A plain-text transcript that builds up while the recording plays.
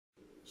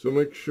So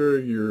make sure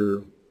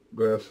your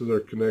glasses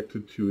are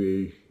connected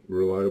to a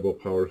reliable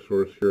power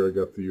source. Here I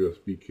got the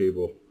USB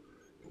cable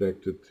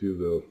connected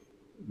to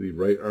the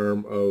right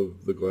arm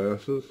of the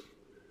glasses.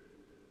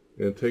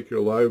 And take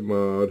your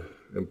LiveMod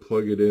and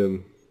plug it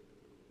in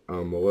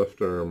on the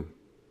left arm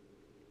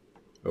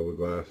of the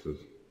glasses.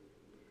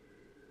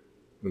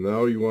 And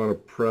now you want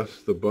to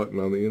press the button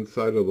on the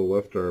inside of the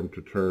left arm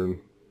to turn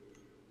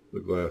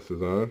the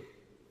glasses on.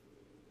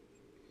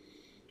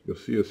 You'll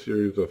see a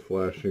series of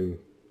flashing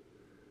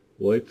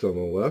lights on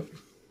the left.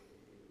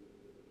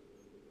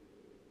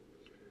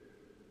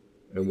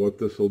 And what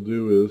this will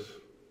do is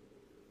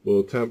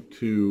we'll attempt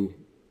to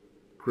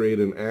create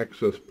an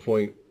access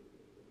point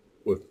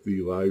with the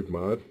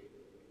LiveMod.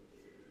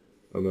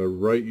 On the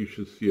right you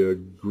should see a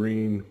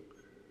green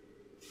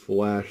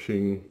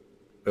flashing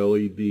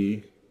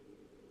LED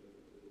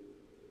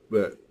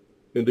that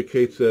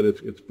indicates that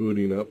it's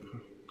booting up.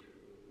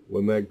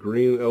 When that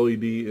green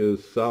LED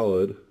is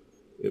solid,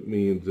 it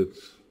means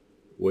it's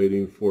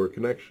waiting for a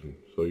connection.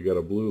 So you got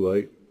a blue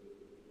light.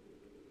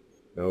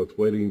 Now it's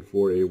waiting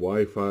for a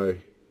Wi-Fi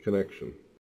connection.